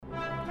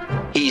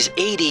He's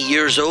 80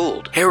 years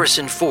old.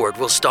 Harrison Ford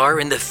will star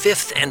in the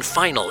 5th and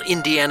final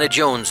Indiana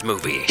Jones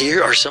movie.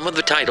 Here are some of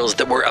the titles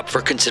that were up for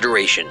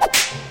consideration.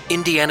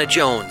 Indiana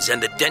Jones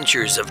and the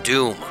Dentures of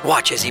Doom.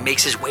 Watch as he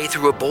makes his way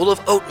through a bowl of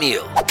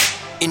oatmeal.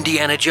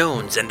 Indiana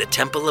Jones and the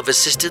Temple of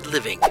Assisted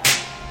Living.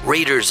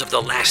 Raiders of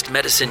the Last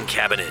Medicine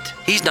Cabinet.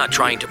 He's not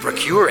trying to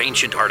procure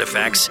ancient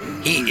artifacts.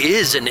 He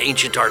is an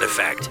ancient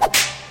artifact.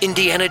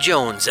 Indiana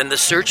Jones and the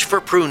Search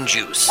for Prune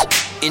Juice.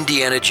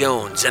 Indiana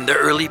Jones and the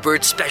Early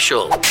Bird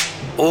Special.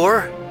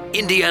 Or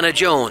Indiana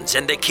Jones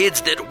and the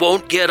Kids That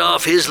Won't Get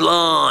Off His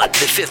Lawn.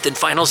 The 5th and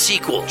final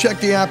sequel. Check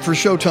the app for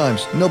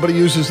showtimes. Nobody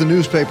uses the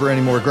newspaper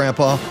anymore,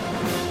 Grandpa.